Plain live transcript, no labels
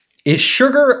Is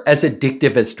sugar as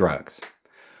addictive as drugs?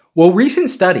 Well, recent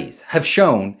studies have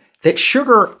shown that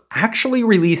sugar actually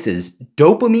releases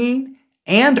dopamine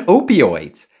and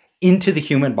opioids into the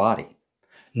human body.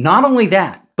 Not only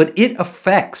that, but it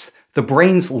affects the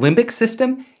brain's limbic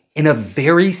system in a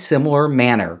very similar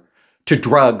manner to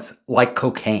drugs like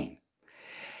cocaine.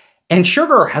 And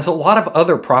sugar has a lot of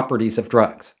other properties of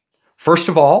drugs. First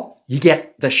of all, you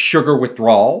get the sugar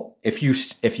withdrawal if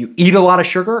you eat a lot of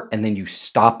sugar and then you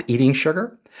stop eating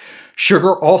sugar.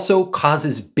 Sugar also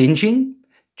causes binging.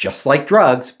 Just like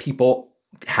drugs, people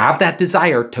have that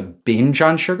desire to binge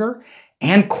on sugar,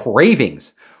 and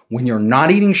cravings. When you're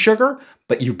not eating sugar,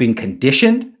 but you've been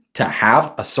conditioned to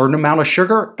have a certain amount of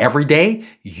sugar every day,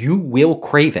 you will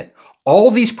crave it. All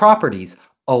these properties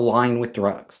align with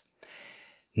drugs.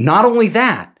 Not only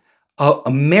that,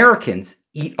 Americans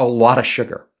eat a lot of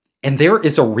sugar. And there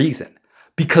is a reason.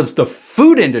 Because the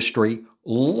food industry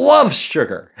loves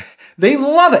sugar. They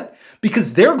love it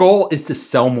because their goal is to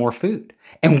sell more food.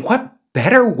 And what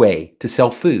better way to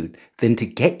sell food than to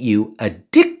get you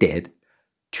addicted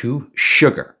to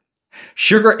sugar?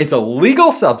 Sugar is a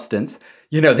legal substance.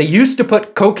 You know, they used to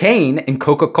put cocaine in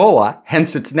Coca-Cola,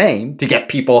 hence its name, to get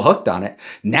people hooked on it.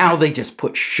 Now they just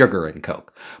put sugar in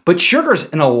Coke. But sugar's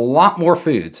in a lot more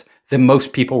foods than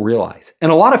most people realize.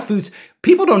 And a lot of foods,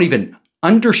 people don't even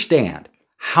understand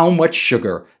how much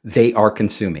sugar they are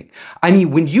consuming. I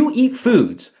mean, when you eat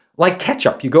foods like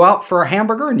ketchup, you go out for a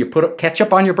hamburger and you put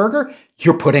ketchup on your burger,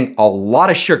 you're putting a lot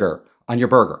of sugar on your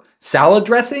burger. Salad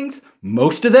dressings,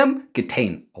 most of them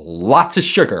contain lots of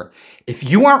sugar. If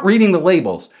you aren't reading the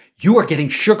labels, you are getting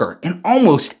sugar in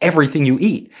almost everything you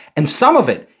eat. And some of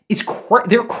it is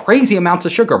they're crazy amounts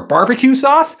of sugar. Barbecue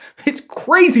sauce, it's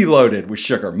crazy loaded with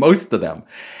sugar, most of them.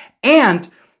 And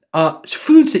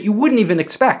foods that you wouldn't even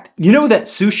expect. You know that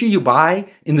sushi you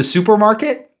buy in the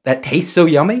supermarket that tastes so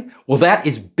yummy? Well, that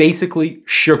is basically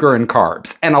sugar and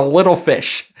carbs and a little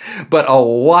fish, but a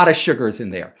lot of sugar is in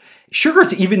there.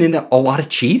 Sugar's even in a lot of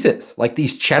cheeses, like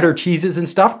these cheddar cheeses and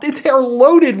stuff. They're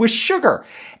loaded with sugar.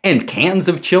 And cans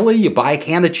of chili, you buy a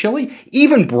can of chili,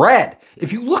 even bread.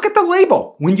 If you look at the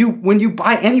label, when you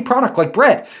buy any product like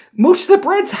bread, most of the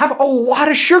breads have a lot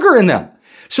of sugar in them.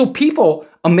 So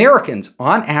Americans,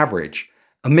 on average,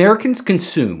 Americans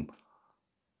consume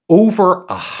over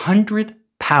 100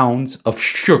 pounds of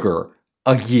sugar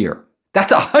a year.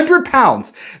 That's 100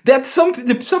 pounds. That's some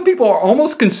people are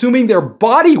almost consuming their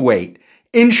body weight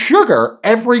in sugar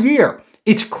every year.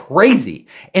 It's crazy.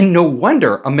 And no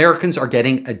wonder Americans are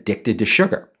getting addicted to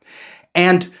sugar.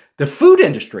 And the food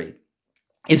industry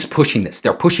is pushing this.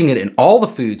 They're pushing it in all the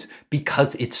foods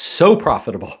because it's so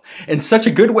profitable and such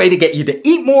a good way to get you to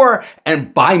eat more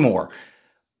and buy more.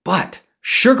 But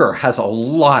sugar has a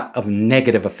lot of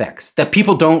negative effects that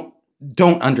people don't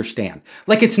understand.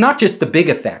 Like, it's not just the big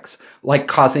effects, like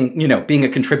causing, being a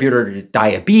contributor to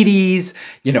diabetes,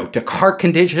 to heart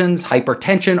conditions,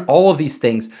 hypertension, all of these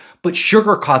things. But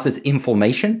sugar causes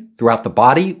inflammation throughout the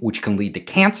body, which can lead to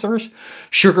cancers.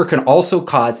 Sugar can also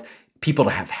cause people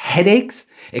to have headaches.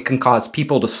 It can cause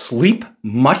people to sleep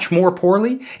much more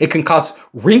poorly. It can cause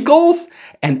wrinkles,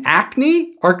 and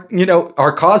acne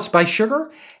are caused by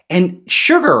sugar. And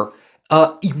sugar,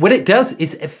 what it does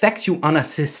is it affects you on a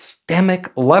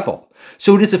systemic level.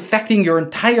 So it is affecting your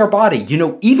entire body.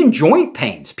 Even joint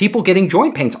pains, people getting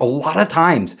joint pains, a lot of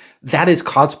times that is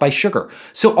caused by sugar.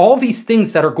 So all these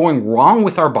things that are going wrong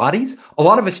with our bodies, a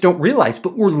lot of us don't realize,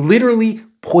 but we're literally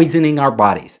poisoning our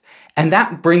bodies. And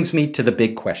that brings me to the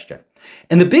big question.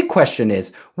 And the big question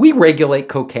is, we regulate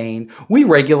cocaine, we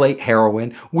regulate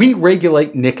heroin, we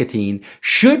regulate nicotine.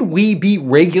 Should we be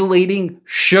regulating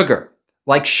sugar?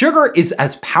 Like, sugar is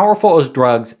as powerful as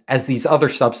drugs as these other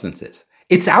substances.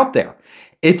 It's out there.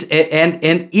 And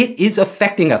it is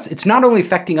affecting us. It's not only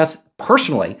affecting us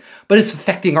personally, but it's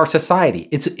affecting our society.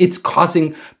 It's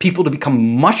causing people to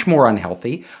become much more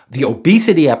unhealthy. The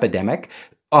obesity epidemic.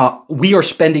 We are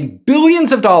spending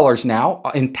billions of dollars now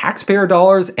in taxpayer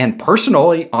dollars and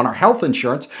personally on our health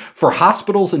insurance for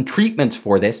hospitals and treatments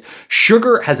for this.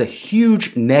 Sugar has a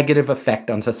huge negative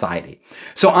effect on society.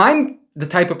 So I'm the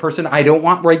type of person, I don't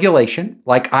want regulation.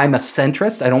 Like, I'm a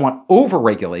centrist. I don't want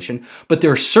over-regulation. But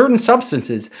there are certain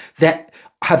substances that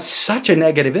have such a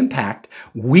negative impact,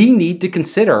 we need to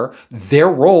consider their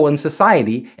role in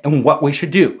society and what we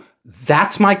should do.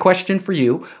 That's my question for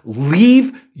you.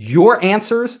 Leave your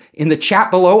answers in the chat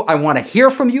below. I want to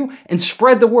hear from you and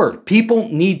spread the word. People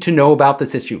need to know about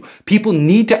this issue. People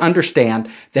need to understand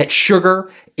that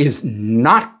sugar is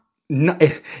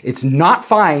it's not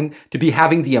fine to be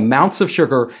having the amounts of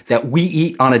sugar that we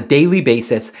eat on a daily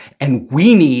basis. And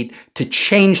we need to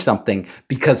change something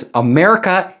because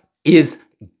America is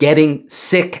getting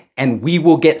sick, and we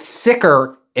will get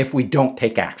sicker if we don't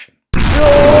take action.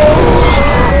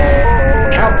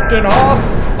 Captain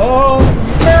Hoff's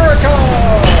America!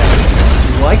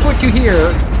 If you like what you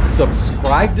hear,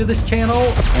 subscribe to this channel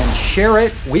and share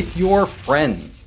it with your friends.